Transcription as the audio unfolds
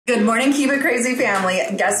Good morning, Keep It Crazy family.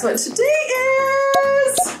 Guess what today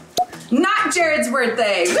is? Not Jared's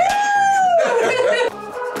birthday. Woo!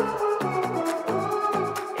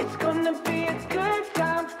 It's gonna be a good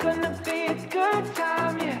time. It's gonna be a good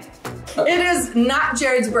time, yeah. It is not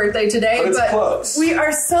Jared's birthday today, but close. We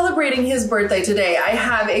are celebrating his birthday today. I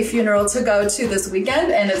have a funeral to go to this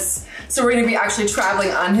weekend, and so we're going to be actually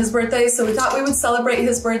traveling on his birthday. So we thought we would celebrate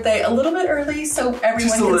his birthday a little bit early so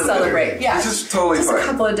everyone can celebrate. Yeah, it's just totally fine. A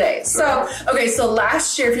couple of days. So okay, so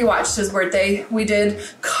last year, if you watched his birthday, we did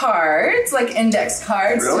cards, like index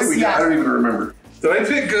cards. Really? I don't even remember. Did I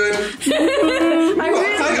pick good? I'll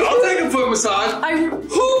take a foot massage. Who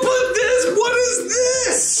put this? What is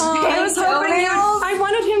this? I was hoping I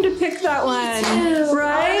wanted him to pick that one.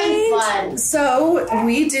 Right? So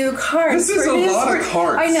we do cards. This is a lot of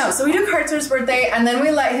cards. I know. So we do cards for his birthday, and then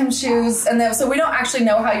we let him choose. And then so we don't actually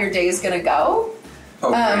know how your day is gonna go.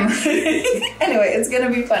 Okay. Anyway, it's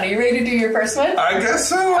gonna be funny. You ready to do your first one? I guess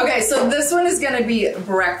so. Okay, so this one is gonna be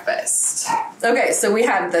breakfast. Okay, so we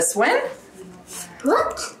have this one.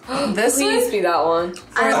 What? This Please one? be that one.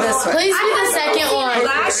 Or this one? Please be the second one.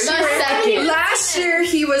 Last year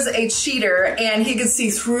he was a cheater and he could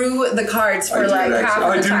see through the cards for like half of the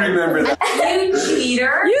I time. do remember that. You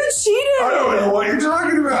cheater. You cheated! I don't know what you're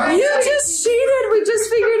talking about. You just cheated! We just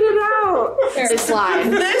figured it out! It's slide.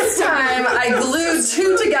 This time I glued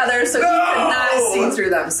two together so he could not see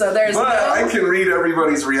through them. So there's I can read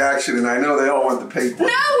everybody's reaction and I know they all want the pink one.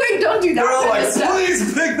 No, wait, don't do that. They're all kind of like, stuff.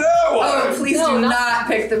 please pick that one. Oh, please do not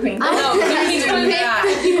pick the pink one. No, Please do not.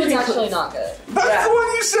 it's actually not good. That's the one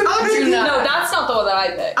you said to pick. No, that's not the one that I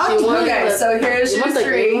picked. Okay, so here's your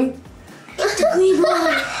three. The green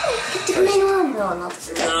one. The green one. No, not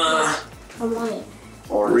the green one. I want it.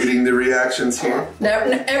 Reading the reactions here. Now,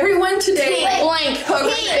 everyone today, Blank. poker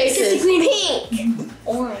faces. Pink.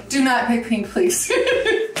 Orange. Do not pick pink, please.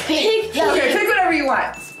 Pink. Okay, pick whatever you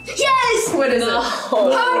want. Yes. What is it?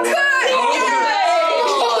 Home cooked!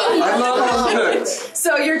 I love home cooked.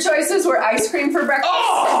 So your choices were ice cream for breakfast. Or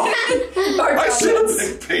I should have donuts.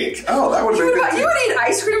 picked pink. Oh, that would be good. You would eat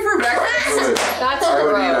ice cream for breakfast? That's I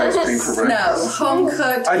would eat ice gross. cream for No, breakfast. home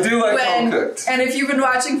cooked. I do like home cooked. And if you've been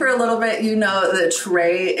watching for a little bit, you know that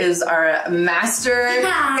Trey is our master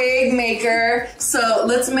egg maker. So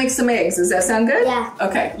let's make some eggs. Does that sound good? Yeah.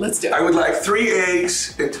 Okay, let's do it. I would like 3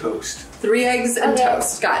 eggs and toast. 3 eggs and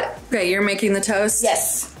toast. Got it. Okay, you're making the toast?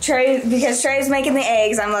 Yes, because Trey's making the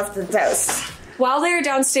eggs, I'm left with the toast. While they're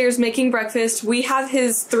downstairs making breakfast, we have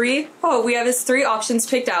his three options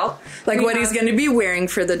picked out. Like what he's going to be wearing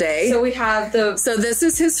for the day. So we have So this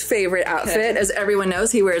is his favorite outfit. As everyone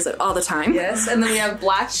knows, he wears it all the time. yes, and then we have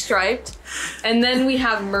black striped, and then we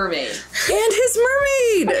have mermaid. And his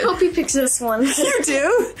mermaid! I hope he picks this one. You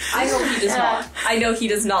do? I hope he does not. I know he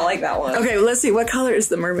does not like that one. Okay, well, let's see. What color is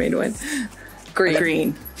the mermaid one? Green.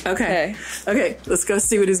 Green. Okay. Okay, let's go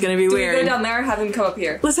see what he's going to be Do we wearing. go down there or have him come up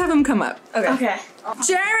here? Let's have him come up. Okay.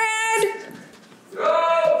 Jared!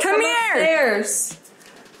 Come here! Stairs.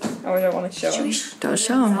 Oh, I don't want to show him. Don't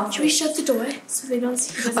show him. Should we shut the door so they don't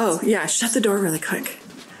see? Oh, yeah, shut the door really quick.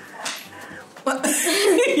 What?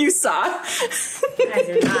 You saw? Guys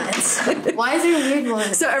are nuts. Why is there a weird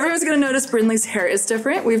one? So everyone's gonna notice Brindley's hair is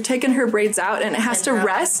different. We've taken her braids out and it has to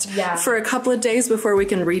rest for a couple of days before we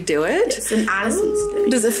can redo it. It's an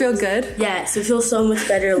attitude. Does it feel good? Yes, it feels so much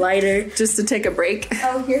better, lighter. Just to take a break?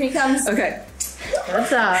 Oh, here he comes. Okay.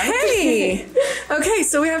 What's up? Hey! Okay,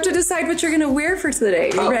 so we have to decide what you're gonna wear for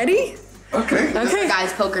today. You ready? Okay. Okay.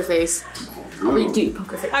 Guys, poker face. We do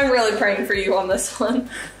poker face. I'm really praying for you on this one.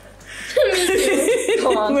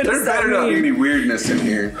 Come on. What There does that better not be mean? any weirdness in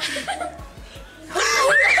here. No,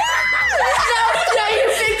 you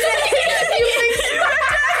fix it. You fix it.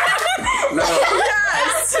 No.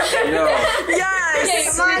 Yes! No.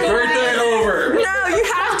 Yes! Birthday over. No, you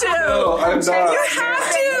have to! No, I'm not. You have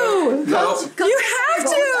to! No. You have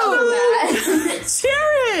to!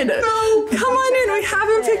 Jared! No. Come on in, we have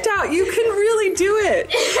him picked out. You can really do it.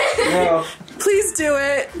 No. Please do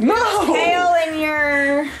it. No. Tail in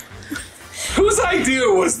your... Whose idea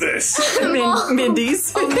was this?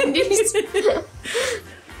 Mindy's. Oh, Mindy's. Do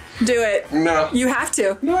it. No. You have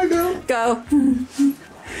to. No, I don't. Go.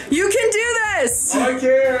 You can do this! I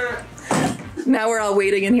can't. Now we're all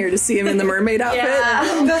waiting in here to see him in the mermaid outfit.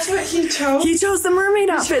 Yeah. That's what he chose. He chose the mermaid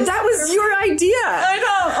outfit. That was your idea. I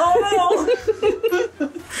know. Oh, no.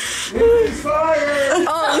 He's fired.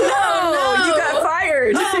 Oh, no. You got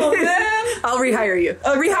fired. Oh, man. I'll rehire you.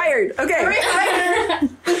 Rehired. Okay.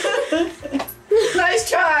 Nice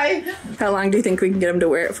try. How long do you think we can get him to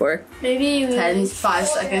wear it for? Maybe 5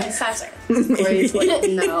 seconds. 5 seconds.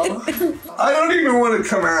 No. I don't even want to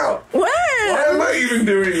come out. What? Why am I even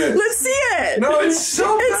doing this? Let's see it. No, it's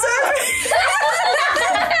so bad.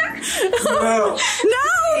 No.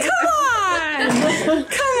 No,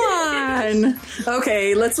 come on.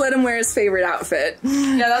 Okay, let's let him wear his favorite outfit.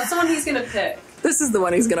 Yeah, that's the one he's gonna pick. This is the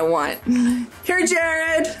one he's gonna want. Here,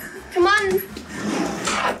 Jared. Come on.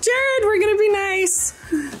 Jared, we're gonna be nice.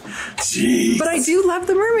 Jeez. But I do love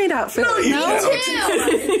the mermaid outfit. No, you don't. Too.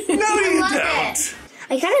 No, you love don't.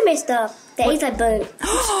 I kind of messed up. The eggs I burnt.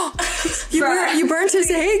 You burnt his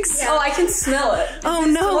eggs? Oh, I can smell it. Oh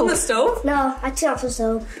On no. the stove? No, I took off the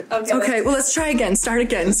soap. Okay, well let's try again. Start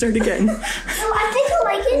again. No, I think I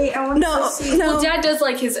like it. No, no. Well, Dad does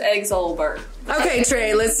like his eggs all burnt. Okay,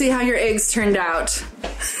 Trey, let's see how your eggs turned out.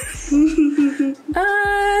 They're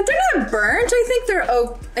not burnt. I think they're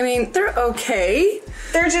they're okay.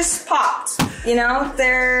 They're just popped. You know,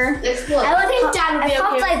 they're. I think Dad would be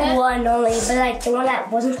popped like one only, but like the one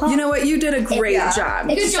that wasn't popped. You know what? You did a great job.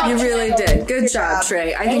 Good job, You really Trey. did. Good job,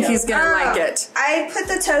 Trey. I think he's gonna like it. I put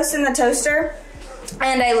the toast in the toaster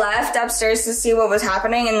and I left upstairs to see what was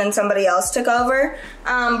happening, and then somebody else took over.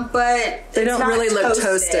 But They don't it's not really look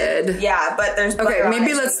toasted. Yeah, but there's butter Okay, on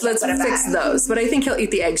maybe it, so let's you can't put it fix back. those. But I think he'll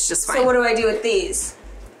eat the eggs just fine. So what do I do with these?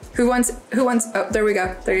 Who wants? Oh, there we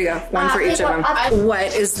go. There you go. One for each of them.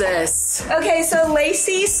 What is this? Okay, so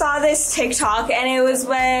Lacey saw this TikTok, and it was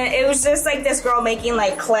just like this girl making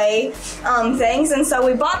like clay things, and so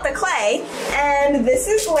we bought the clay, and this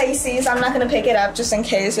is Lacey's. I'm not gonna pick it up just in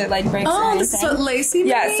case it like breaks or Oh, anything. this is what Lacey made?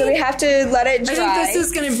 Yeah, so we have to let it dry. I think this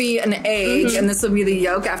is going to be an egg, and this will be the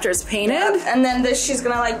yolk after it's painted. And then this, she's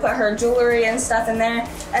gonna like put her jewelry and stuff in there.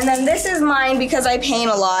 And then this is mine because I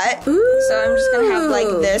paint a lot. Ooh. So I'm just gonna have like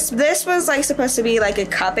this. This was like supposed to be like a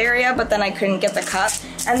cup area, but then I couldn't get the cup.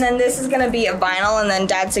 And then this is gonna be a vinyl, and then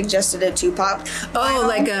Dad suggested a 2-pop. Oh,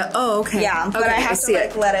 like a, okay. Yeah, but okay, I have to see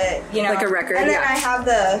like let it, you know. Like a record, And then yeah. I have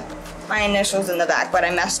my initials in the back, but I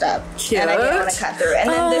messed up. Cute. And I didn't want to cut through. And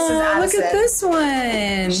then this is Addison. Look at this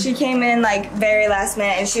one. She came in like very last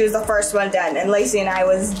minute, and she was the first one done. And Lacey and I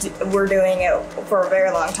were doing it for a very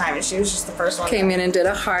long time, and she was just the first one. Came in and did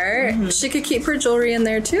a heart. She could keep her jewelry in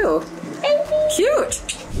there too. Cute.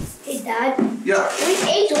 Hey, Dad. Yeah, These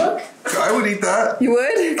eggs look. I would eat that. You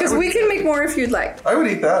would? Because we can make more if you'd like. I would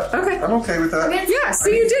eat that. Okay. I'm okay with that. Yeah,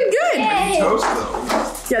 see, you did good. Hey. Toast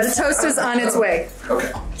though. Yeah, the toast is on its way.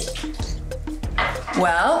 Okay.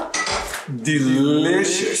 Well,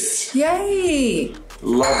 Delicious. yay.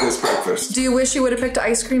 Love this breakfast. Do you wish you would have picked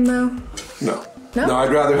ice cream though? No. No? No,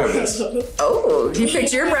 I'd rather have this. Oh, you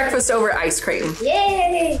picked your breakfast over ice cream.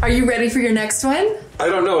 Yay. Are you ready for your next one? I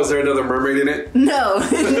don't know. Is there another mermaid in it? No,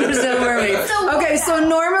 there's no mermaid. Okay, so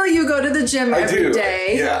normally you go to the gym I every do.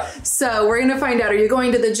 day. Yeah. So we're gonna find out. Are you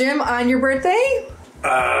going to the gym on your birthday?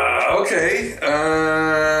 Okay.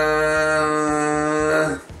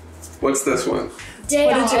 What's this one?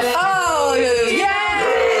 Day off. Oh, yay!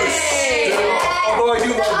 Although I do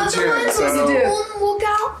love the gym. So Home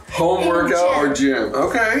workout. home workout or gym.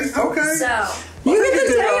 Okay. Okay. So. You I'll get take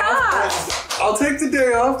the day off. I'll take the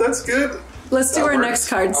day off. That's good. Let's do That our works. next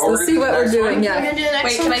cards. Oh, Let's see what we're doing. We're Yeah. gonna do the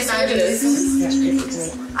next Wait, one. can I see this?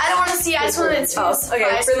 I don't want to see. I just want to. Oh,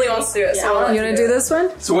 okay. Finley wants to do it. So You want to do this one?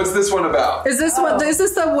 So what's this one about? Is this what? Is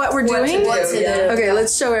this what we're doing? What to do. Okay,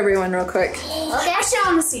 let's show everyone real quick. Okay, actually, I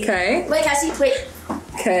want to see. Okay. Wait, I see. Wait.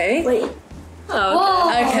 Okay. Wait. Oh, Whoa.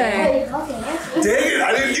 Okay. Okay. Dang it!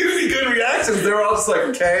 I didn't get any good reactions. They were all just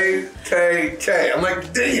like K, K, K. I'm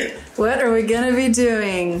like, dang it. What are we gonna be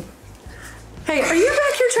doing? Hey, are you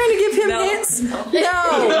back here trying to give him hints? No,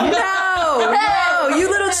 you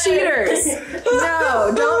little cheaters.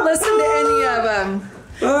 No, don't listen to any of them.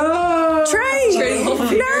 Trey,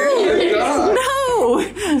 no. All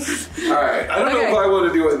right. I don't know if I want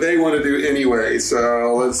to do what they want to do anyway.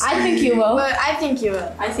 So let's. See. I think you will. But I think you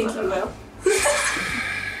will. I think you will.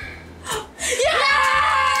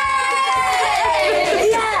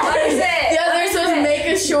 What is it? Yeah, there's those make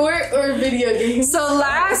a short or video games. So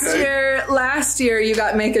last year you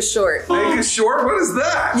got make a short. Make it short. What is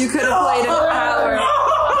that? You could have played an hour.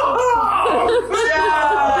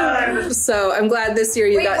 So I'm glad this year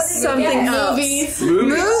you got something else. Movies.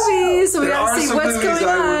 Movies. So we There gotta are see some what's movies going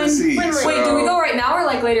I want on. to see, Wait, so- do we go right now or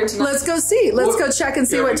like later tonight? Let's go see. Let's go check and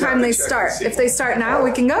see Yeah, what we time gotta they check and start. see. If they start now,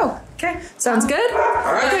 we can go. Okay. Sounds good?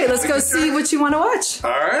 right. Okay, let's go see what you want to watch.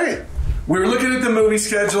 All right. We were looking at the movie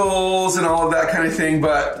schedules and all of that kind of thing,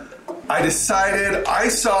 but I decided, I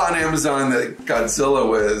saw on Amazon that Godzilla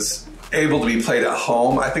was able to be played at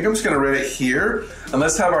home. I think I'm just going to rent it here, and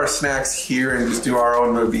let's have our snacks here and just do our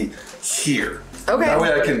own movie here. Okay. That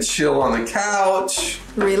way I can chill on the couch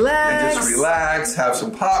Relax. and just relax, have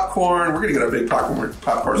some popcorn. We're gonna get a big popcorn.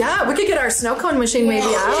 Yeah, we could get our snow cone machine maybe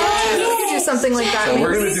out. We could do something like that. So we're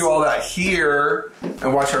maybe. gonna do all that here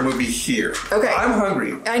and watch our movie here. Okay. I'm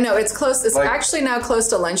hungry. I know, it's close. It's Like- actually now close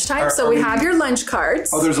to lunchtime, so Are we we- have your lunch cards.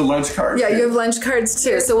 Oh, there's a lunch card. Yeah, you have lunch cards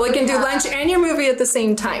too. So we can do lunch and your movie at the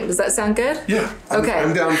same time. Does that sound good? Yeah. Okay.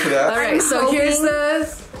 I'm down for that. All right, so here's the...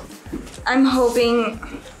 I'm hoping.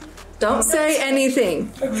 Don't say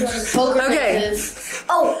anything. Okay.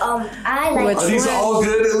 Oh, I like Which Are these one? all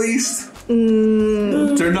good at least?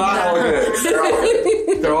 They're not all good.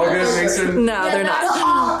 They're all good, Mason? No, they're not.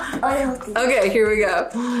 unhealthy. Okay, here we go.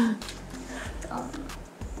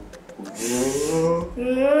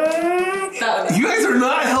 You guys are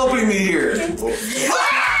not helping me here.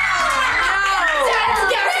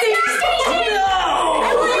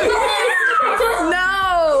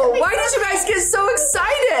 No! Why did you guys get so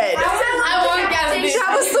excited? I want gas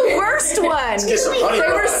That was the worst one.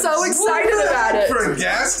 They were so excited about it. For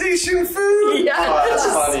gas station food? Yes. That's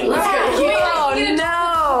funny. Oh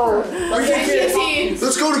no!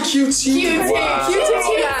 Let's go to QT. Wow.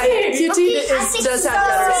 QT does have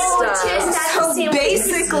better stuff. So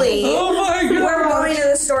basically, Oh my we're god. going to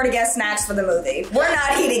the store to get snacks for the movie. We're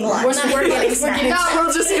not eating lunch. We're getting snacks.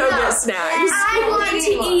 We'll just go get snacks. I want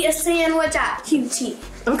to eat a sandwich at QT.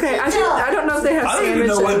 Okay, I don't know if they have I don't even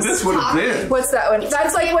sandwiches. know what this would have been. What's that one?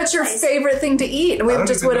 That's like what's your favorite thing to eat? And we I don't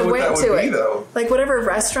just even would have know what went that to would it. be, though. Like whatever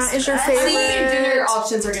restaurant is your favorite. Dinner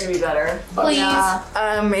options are gonna be better. Please.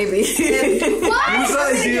 Maybe. Whose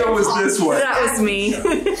idea was this one? That was me.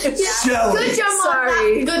 Jelly. Good job, Mom.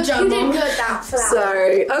 Sorry. Good job, Mom. You did good for that.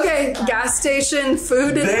 Sorry. Okay, gas station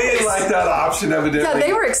food. They like that option, evidently. Yeah,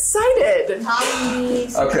 they were excited.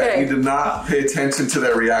 Okay, you did not pay attention to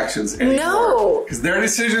their reactions anymore. No. Because their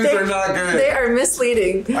decisions are not good. They are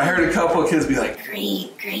misleading. I heard a couple of kids be like, Green.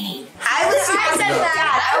 I said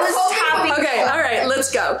that. I was happy. Okay, all right,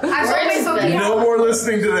 let's go. no more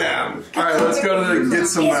listening to them. All right, let's go to get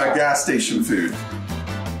some gas station food.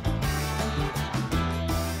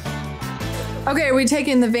 Okay, are we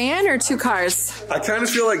taking the van or 2 cars? I kind of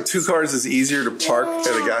feel like 2 cars is easier to park at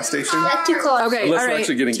a gas station. Too close. Okay, Unless all we're right.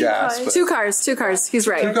 actually getting gas. But 2 cars, 2 cars. He's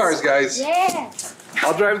right. 2 cars, guys. Yeah.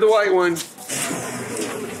 I'll drive the white one.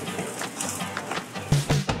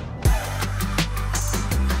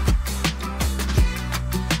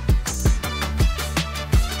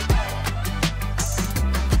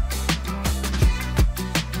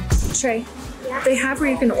 Trey, they have where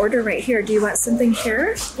you can order right here. Do you want something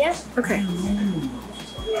here? Yep. Okay.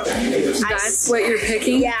 That's what you're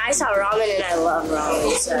picking? Yeah, I saw ramen and I love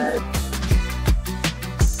ramen. So.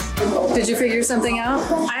 Did you figure something out?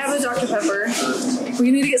 I have a Dr. Pepper.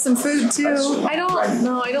 We need to get some food too. I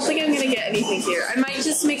don't think I'm gonna get anything here. I might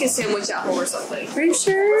just make a sandwich at home or something. Are you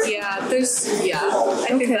sure? Yeah, I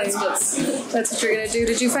think that's That's what you're gonna do.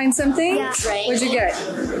 Did you find something? Yeah, right. What'd you get?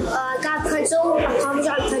 Got pretzel, a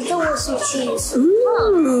Parmesan pretzel with some cheese.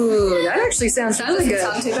 Ooh, that actually sounds that really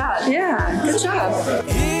doesn't good. sound too bad. Yeah, good job.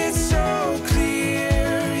 It's so clear,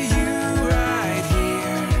 you right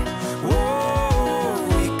here. Whoa,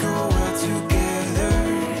 we go well together.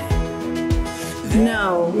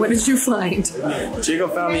 No, what did you find?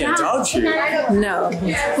 Jacob found me a dog treat. No.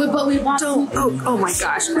 But we want Oh my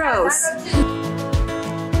gosh, gross.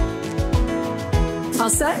 All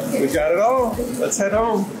set? We got it all. Let's head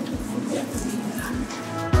home.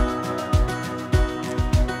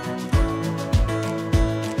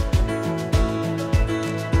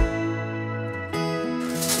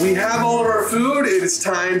 We have all of our food. It is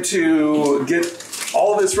time to get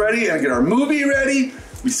all this ready and get our movie ready.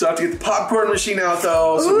 We still have to get the popcorn machine out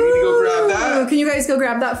though, so we need to go grab that. Can you guys go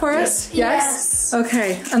grab that for us? Yes.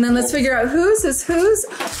 Okay, and then let's figure out whose is whose.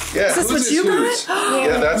 Yeah, Is this whose what you whose? got?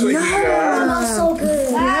 Yeah, that's what you got. smells so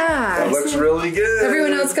good. Yeah. That looks really good.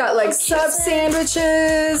 Everyone else got like sub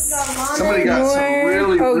sandwiches. Somebody got some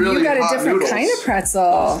really, really you got a hot different noodles. kind of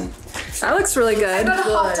pretzel. That looks really good.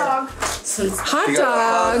 Hot dog. Hot You got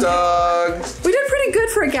a hot dog. dog. We did pretty good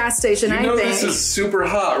for a gas station, You I know think. this is super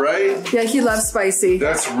hot, right? Yeah, he loves spicy.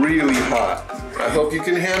 That's really hot. I hope you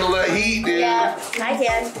can handle that heat, dude. Yeah, I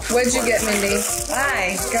can. What'd you get, Mindy?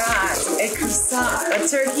 I got a croissant, a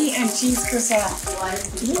turkey and cheese croissant.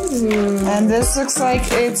 And this looks like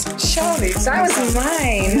it's Charlie's. That was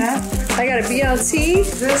mine. I got a BLT.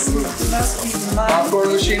 This must be mine. Popcorn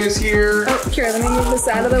machine is here. Oh, here, let me move this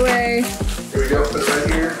out of the way. Here we go, put it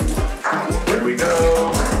right here. There we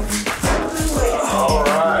go. All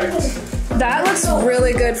right. That looks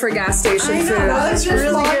really good for gas station food. That looks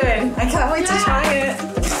really good. I can't wait to try it.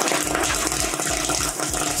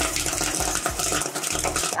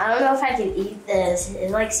 I don't know if I can eat this.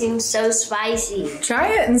 It like seems so spicy. Try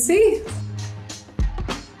it and see.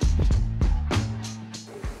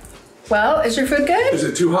 Well, is your food good? Is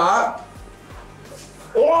it too hot?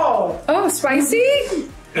 Whoa! Oh, spicy?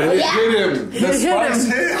 And it hit him. The spice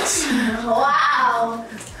hits. Wow!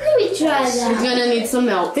 Let me try that. You're gonna need some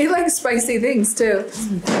milk. He likes spicy things too.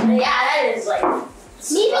 Yeah, that is like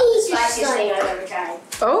maybe the spiciest thing I've ever tried.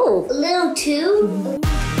 Oh. A little too.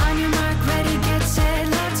 On your mark, ready, get set,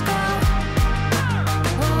 let's go.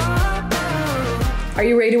 Are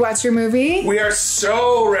you ready to watch your movie? We are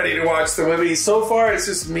so ready to watch the movie. So far, it's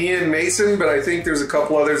just me and Mason, but I think there's a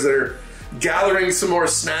couple others that are gathering some more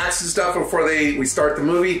snacks and stuff before we start the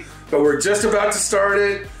movie. But we're just about to start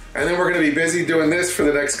it, and then we're going to be busy doing this for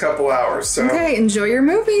the next couple hours. So Okay, enjoy your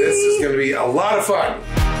movie. this is going to be a lot of fun.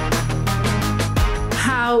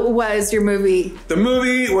 How was your movie? The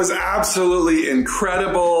movie was absolutely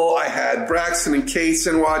incredible. I had Braxton and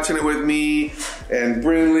Kaysen watching it with me, and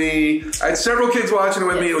Brinley. I had several kids watching it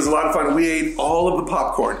with me. It was a lot of fun. We ate all of the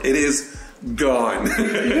popcorn. It is gone.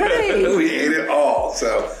 We ate it all.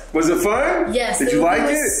 So, was it fun? Yes. Did you like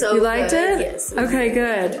it? So You liked good. it? Yes. Okay,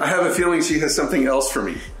 good. I have a feeling she has something else for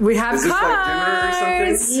me. We have Is this like dinner or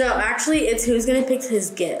cards. something? No, actually, it's who's gonna pick his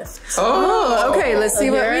gift. Oh, okay. Let's see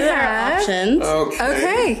what Here we are our have. options.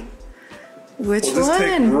 Okay. Which We'll just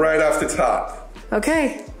take one? right off the top.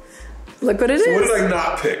 Okay. Look what it is. So what did I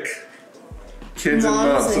not pick? Kids and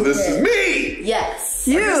Moms moms. So and this is kids. me. Yes.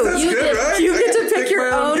 You. That's You good, get, right? you I get get to pick your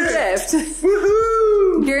my own gift.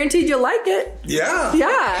 Woohoo! Guaranteed you'll like it. Yeah.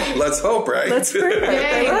 Yeah. Let's hope, right? That's perfect.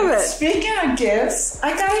 I love it. Speaking of gifts,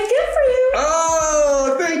 I got a gift for you.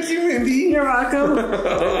 Oh, thank you, Mindy. You're welcome.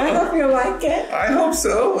 I hope you like it. I hope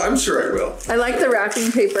so. I'm sure I will. I like the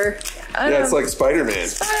wrapping paper. Yeah, it's like Spider-Man.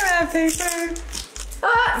 Spider-Man paper.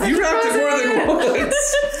 You wrapped it more than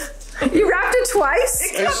once. You wrapped it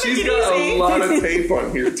twice? And she's got a lot of tape on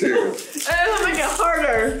here, too. It'll make it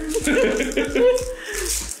harder.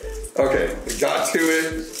 Okay, got to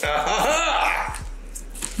it. Aha!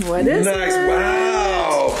 What is Nice. it?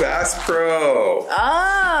 Wow. Bass Pro.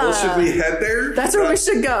 Ah. Well, should we head there? That's where we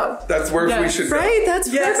should go. That's where we should go. Right?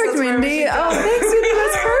 That's Yes, perfect, that's where we Mindy. should go. Oh, thanks, Mindy.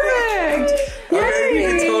 That's perfect. Okay, you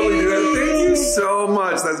can Yay. totally do that. Thank you so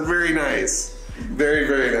much. That's very nice. Very,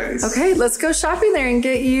 very nice. Okay, let's go shopping there and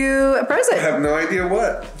get you a I present. have no idea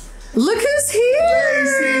what. Look who's here.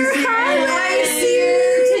 Lacey's here. Hi, I'm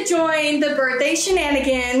here to join the birthday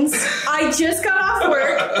shenanigans. I just got off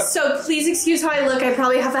work, so please excuse how I look. I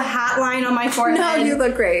probably have a hat line on my forehead. No, you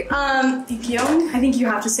look great. Thank you. I think you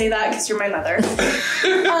have to say that because you're my mother.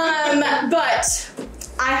 But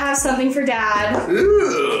I have something for Dad.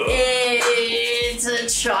 Ooh. It's a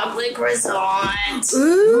chocolate croissant.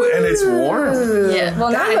 Ooh, and it's warm. Yeah.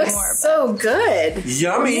 Well, That not looks anymore. so good.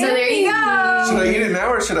 Yummy. So there you go. Should I eat it now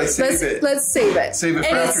or should I save it? Let's save it. Save it for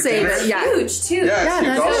And after save dinner? it. Yeah. Huge too. Yeah, Yeah, it's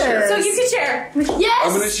huge. I'll that share. is. So you can share. Yes.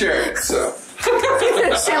 I'm gonna share it. So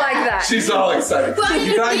she like that. she's all excited.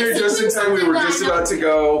 You got here just in time. We were just about to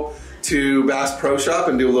go to Bass Pro Shop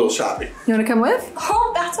and do a little shopping. You want to come with?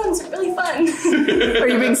 Oh, that sounds really fun. Are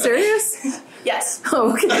you being serious? Yes.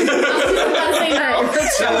 Oh, okay.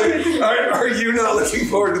 Shelly, are you not looking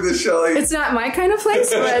forward to this, Shelly? It's not my kind of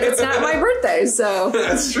place, but it's not my birthday, so.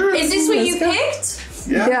 That's true. Is this what Let's you go. picked?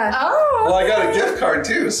 Yeah. Yeah. Oh. Well, I got a gift card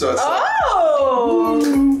too, so it's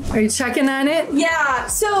Oh. Are you checking on it? Yeah.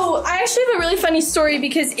 So I actually have a really funny story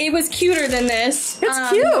because it was cuter than this. It's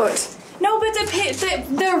cute. No, but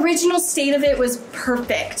the original state of it was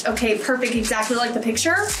perfect. Okay, perfect, exactly like the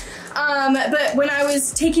picture. But when I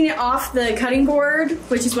was taking it off the cutting board,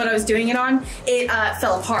 which is what I was doing it on, it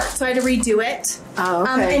fell apart. So I had to redo it. Oh,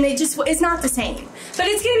 okay. And it's not the same. But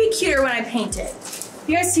it's gonna be cuter when I paint it.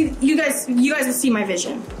 You guys will see my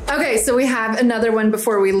vision. Okay, so we have another one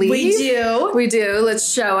before we leave. We do. We do.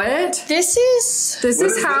 Let's show it. This is This What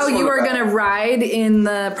is is how this you one are about? going to ride in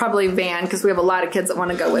the probably van because we have a lot of kids that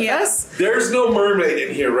want to go with us. There's no mermaid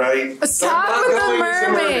in here, right? Stop I'm not with the going as a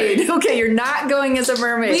mermaid. Okay, you're not going as a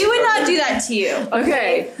mermaid. we would not do that to you.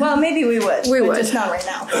 Okay. Well, maybe we would. We but would. just not right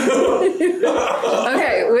now.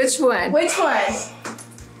 Okay, which one? Which one?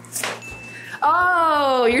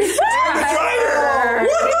 Oh, you're the driver.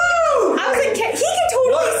 Woohoo! How could he can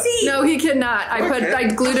totally What? see. No, he cannot. I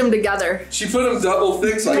glued them together. She put them double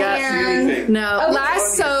thick so I Yeah. can't see anything. No, Oh,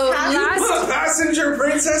 You put a passenger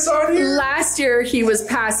princess on here? last year he was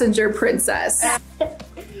passenger princess.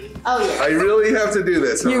 Oh yeah. I really have to do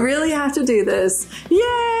this, huh? You really have to do this. Yay!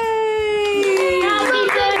 Happy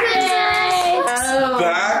birthday! Oh.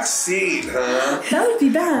 Back back seat, huh? That would be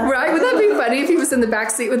bad. Right? Would that be funny if he was in the back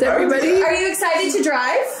seat with everybody? Are you excited to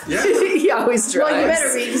drive? Yeah. He always drives. Well, you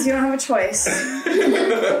better be because you don't have a choice.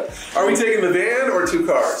 Are we taking the van or 2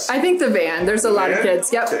 cars? I think the van. There's a lot of Van?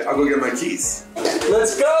 kids. Yep. Okay, I'll go get my keys.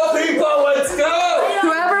 Let's go, people! Let's go!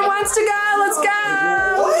 Whoever wants to go, let's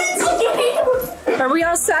go. Are we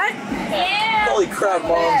all set? Holy crap,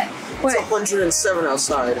 Mom. What? It's 107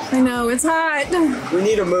 outside. I know, it's hot. We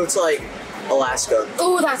need to move to like Alaska.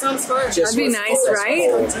 Oh, that sounds fun. That'd be nice, right?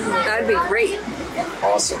 That'd be great.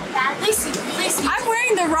 Awesome. I'm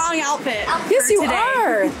wearing the wrong outfit. Yes, you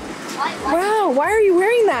are. Wow, why are you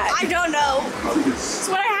wearing that? I don't know. It's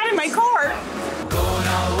what I had in my car. Going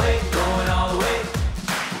all the way, going all the way,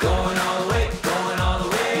 going all the way, going all the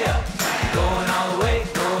way up. Going all the way,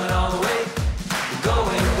 going all the way,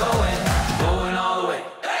 going all the way.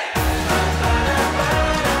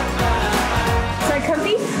 Is that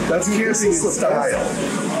comfy? That's camping style.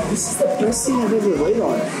 This is the best thing I've ever laid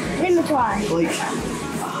on. In the car. Like,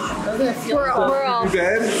 We're all. You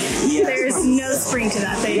bed? There's no spring to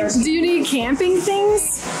that thing. Do you need camping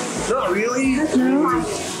things? Not really. No.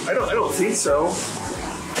 I don't think so.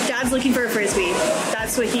 Dad's looking for a frisbee.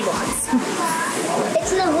 That's what he wants.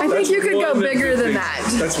 I think you could go bigger than that.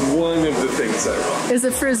 That's one of the things I want. Is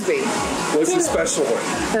a frisbee. What's the special one?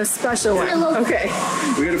 The special one. Okay.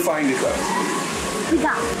 We gotta find it though.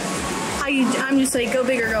 I'm just like, go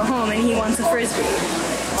big or go home, and he wants a frisbee.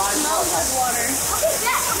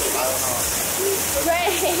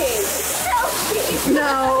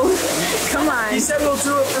 No. Come on. he said we'll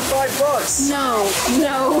do it for $5. No.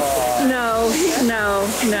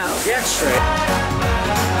 Get straight.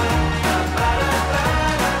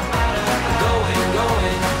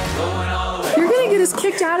 You're gonna get us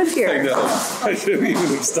kicked out of I here. know. I shouldn't even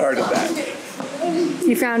have started that.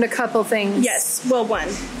 You found a couple things. Yes, well, one.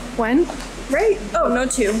 One? Right. Oh, no,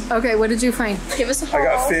 2. Okay, what did you find? Give us a I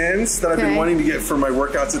got fins that I've been Okay. wanting to get for my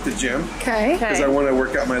workouts at the gym. Okay. Because I want to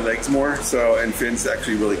work out my legs more, so and fins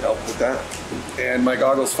actually really help with that. And my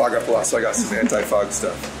goggles fog up a lot, so I got some anti-fog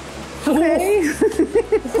stuff. Okay.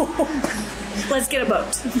 Let's get a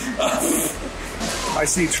boat. I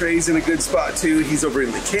see Trey's in a good spot too. He's over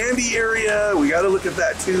in the candy area. We got to look at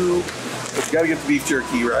that too. But you got to get the beef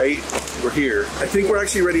jerky, right? We're here. I think we're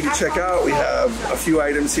actually ready to check out. We have a few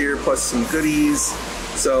items here plus some goodies.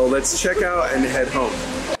 So let's check out and head home.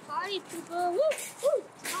 Party people. Woo, woo.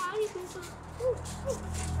 Party people. Woo, woo.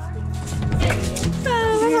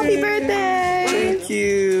 Oh, happy birthday. Thank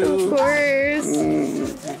you. Of course.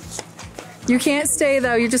 You can't stay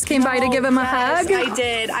though. You just came by to give him a hug. I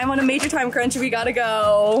did. I'm on a major time crunch. We gotta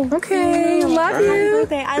go. Okay. Love you.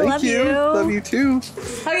 Okay, I love you. Love you too.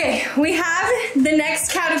 Okay, we have the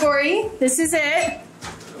next category. This is it.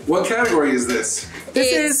 What category is this?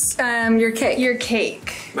 This is your cake. Your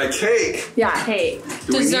cake. My cake. Yeah. Cake.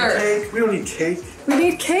 Do Dessert. We need cake? We don't need cake. We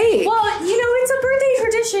need cake. Well, you know, it's a birthday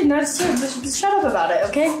tradition. That's just shut up about it,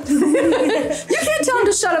 okay? You can't tell him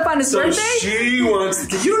to shut up on his So birthday. she wants the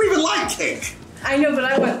cake. You don't even like cake. I know, but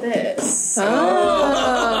I want this.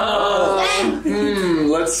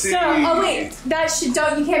 Let's see. So, oh wait,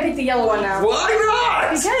 you can't pick the yellow one now. Why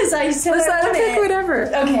not? Because I said Let's I let him want pick it. whatever.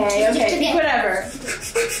 Okay, pick whatever.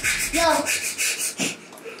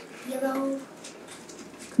 Yellow.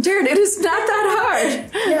 Jared, it is not that hard.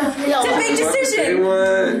 It's a big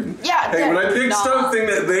decision. Yeah. Hey, when I picked something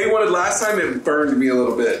that they wanted last time, it burned me a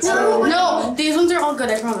little bit. So. No, these ones are all good,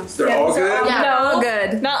 I promise. They're all good? Yeah. No, all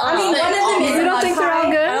good. I mean, one of them is You a don't mud think they're all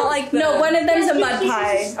pie. good? I don't like no, one of them's a mud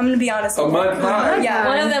pie. I'm gonna be honest. A mud pie? Yeah.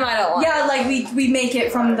 One of them I don't want. Yeah, like we make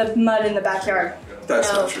it from the mud in the backyard.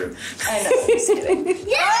 That's not true. I know. Just kidding.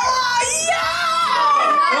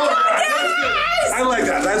 I like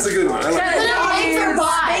that. That's a good one. I like that. Bake or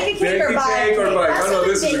buy. Bake or buy. Oh no,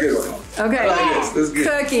 this is a good one. Okay. I like this. This is good.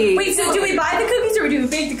 Cookies. Wait, so do we buy the cookies or do we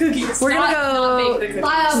bake the cookies? We're gonna go. Not bake the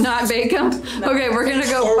cookies. Not bake them. Okay, we're gonna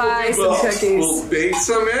go Or buy some cookies. We'll bake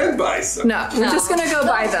some and buy some. No, we're just gonna go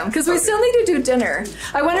buy them because we still need to do dinner.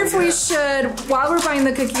 I wonder if we should, while we're buying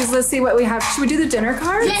the cookies, let's see what we have. Should we do the dinner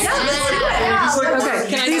card? Just like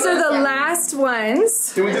Okay, these are the last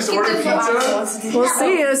ones. Can we just order pizza? We'll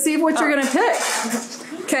see. Let's see what you're gonna pick.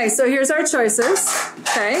 Okay, so here's our choices.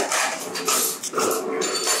 Okay.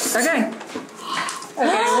 Okay.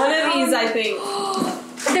 Okay, one of these I think.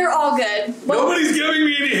 They're all good. Nobody's giving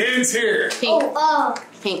me any hints here.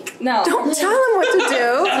 Pink. No. Don't tell him what to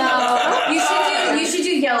do. No. You should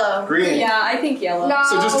do yellow. Green. Yeah, I think yellow. No.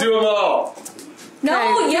 So just do them all. No,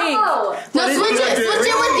 Okay, yellow. No, switch it. Switch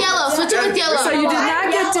it with yellow. Switch it with yellow. So you did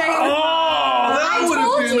not get date. Oh, that would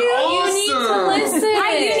have been awesome.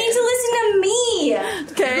 You need to listen to me.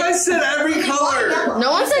 Okay. You guys said every color.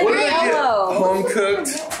 No one said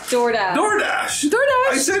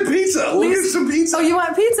pizza. We'll get some pizza. Oh, you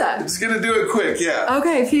want pizza? Just gonna do it quick, yeah.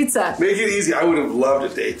 Okay, pizza. Make it easy. I would have loved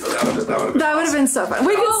a date. Though. That would have been so fun.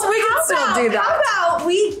 We could still do that. How about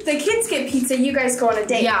the kids get pizza, you guys go on a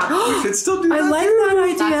date? Yeah. We could still do that. I like that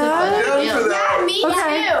idea. That's a good idea. For that. Yeah, me too.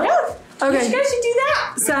 Okay. You guys should do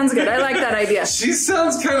that. Sounds good. I like that idea. She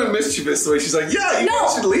sounds kind of mischievous the way she's like, yeah, you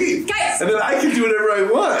guys should leave. Guys. And then I can do whatever I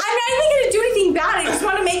want. I'm not even going to do anything bad. I just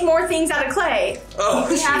want to make more things out of clay. Oh,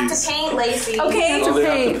 We have to jeez. paint, Lacey. They Okay. have to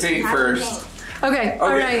Have to paint first. Okay,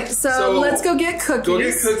 all right. So let's go get cookies. Go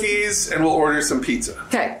get cookies and we'll order some pizza.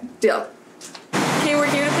 Okay, deal. Okay, we're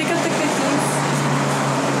here to pick up the cookies.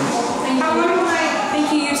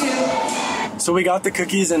 Thank you, you too. So we got the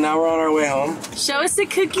cookies and now we're on our way home. Show us the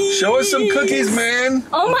cookies. Show us some cookies, man.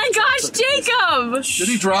 Oh my gosh, Jacob! Did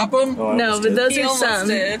he drop them? Oh, No, but those He are almost some.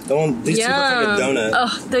 did. these two look like a donut.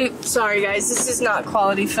 Oh, sorry guys, this is not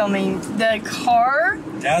quality filming. The car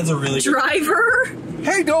Dad's a really good driver.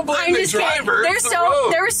 Hey, don't blame I'm the just kidding. driver. There's It's the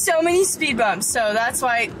road. there were so many speed bumps, so that's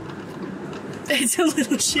why it's a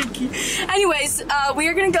little shaky. Anyways, we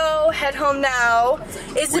are gonna go head home now.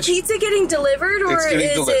 Is the pizza getting delivered or It's getting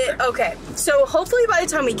is delivered. it okay? So hopefully by the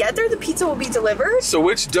time we get there, the pizza will be delivered. So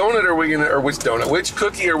which donut are we gonna, or which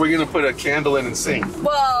cookie are we gonna put a candle in and sing?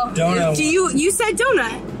 Well, Donut. you said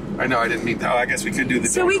donut, I know, I didn't mean that. I guess we could do the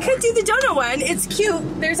donut. so we could do the donut one. It's cute.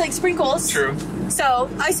 There's like sprinkles. True. So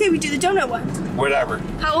I say we do the donut one. Whatever.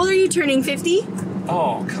 How old are you turning? 50?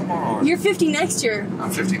 Oh, come on. You're 50 next year.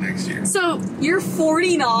 I'm 50 next year. So you're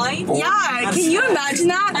 49? Yeah, can you imagine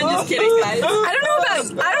that? I'm just kidding, guys. I don't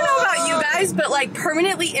know about you guys, but like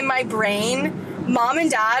permanently in my brain, mom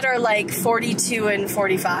and dad are like 42 and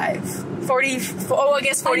 45. 40, oh, I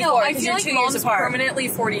guess 44. I feel like mom's permanently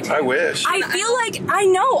 42. I wish. I feel like, I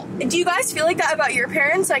know. Do you guys feel like that about your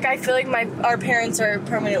parents? Like, I feel like our parents are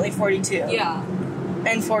permanently 42. Yeah.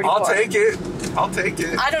 And 44. I'll take it. I'll take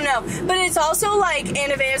it. I don't know. But it's also like,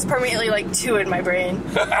 Annavea's permanently like 2 in my brain.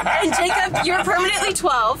 And Jacob, you're permanently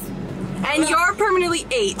 12. And you're permanently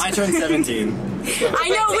 8. I turned 17. I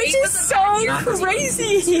know, which is so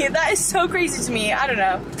crazy. That is so crazy to me. I don't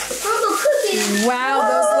know. Wow,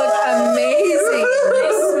 those look amazing. They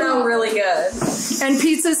smell really good. And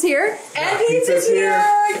pizza's here? And pizza's here.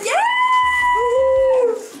 Yay!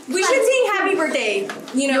 We should sing happy birthday.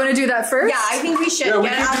 You want to do that first? Yeah, I think we should. Yeah, we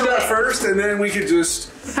Get it out could of do the that way. first, and then we could just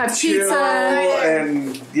have chill pizza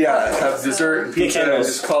and have dessert and pizza and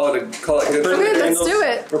just call it good. Okay, let's do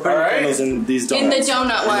it. We're putting candles in these donuts. In the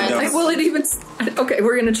donut one. Like, will it even? Okay,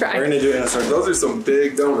 we're gonna try. We're gonna do it in a circle. Those are some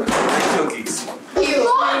big donuts, big cookies.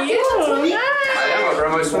 I am. Or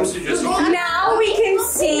am I supposed to just? Now we can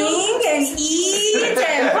sing and eat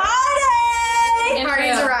and party.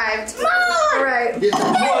 Party's arrived. Come on. All right. What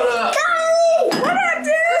up? What up,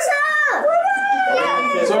 dude?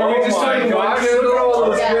 So are we just doing one candle or all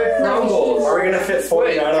those good crumbles? Are we gonna fit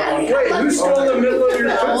 49 on one? Wait, who stole the middle of your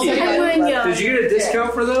cookie? Did you get a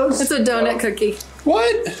discount for those? It's a donut cookie.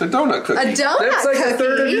 What? It's a donut cookie. A donut That's like cookie? a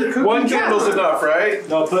third of your cookie. One candle's enough, right?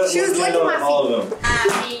 No, put She was one candle licking on my all of them.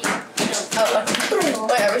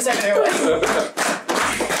 Wait, every second there was.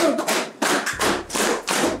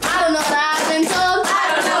 I don't know what I've been told. I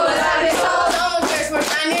don't know what I've been told. No one cares for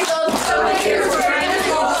 9 years old. No one cares for 9 years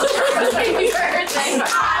old. Happy birthday.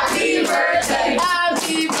 Happy birthday.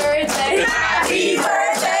 Happy birthday. Happy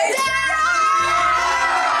birthday.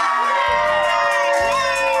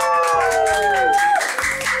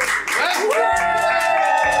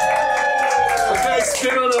 Okay,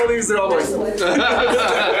 spin on all these. They're all mine. Okay,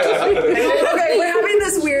 we're having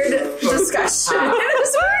this weird discussion.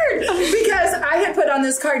 It's weird because I had put on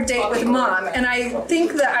this card date with mom, and I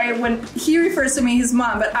think that when he refers to me, his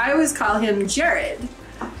mom, but I always call him Jared.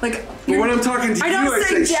 Like, But when I'm talking to I you, don't I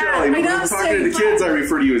say say dad. Shelly. I But when don't I'm talking say to the kids, I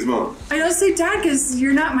refer to you as mom. I don't say dad because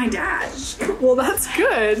you're not my dad. Well, that's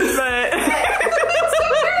good, but...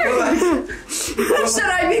 Should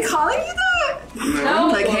I be calling you that? No.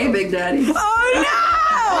 Like, hey, Big Daddy. Oh, no!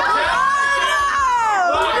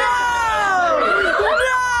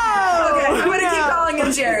 Okay, I'm gonna keep calling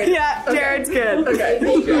him Jared. Yeah, Jared's good. Okay.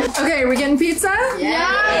 Okay, are we getting pizza?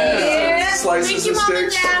 Yeah. Slices of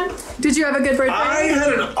sticks. Did you have a good birthday? I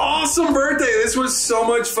had an awesome birthday. This was so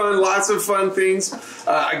much fun. Lots of fun things.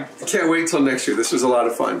 I can't wait till next year. This was a lot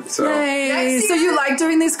of fun. So Yay. So you like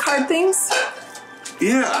doing these card things?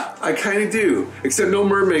 yeah, I kind of do. Except no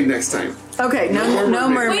mermaid next time. Okay, no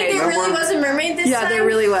mermaid. Wait, there really was a mermaid this time? Yeah, there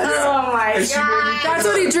really was. Oh my And she god. That's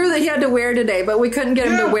what he drew that he had to wear today, but we couldn't get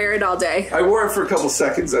him to Yeah. wear it all day. I wore it for a couple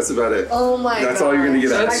seconds. That's about it. Oh my god. That's all you're gonna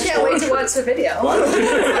get out of I it. can't wait to watch the video.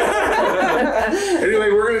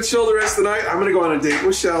 Anyway, we're gonna chill the rest of the night. I'm gonna go on a date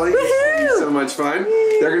with Shelly. So much fun.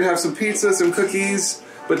 They're gonna have some pizza, some cookies.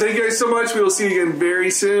 But thank you guys so much. We will see you again very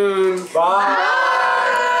soon. Bye.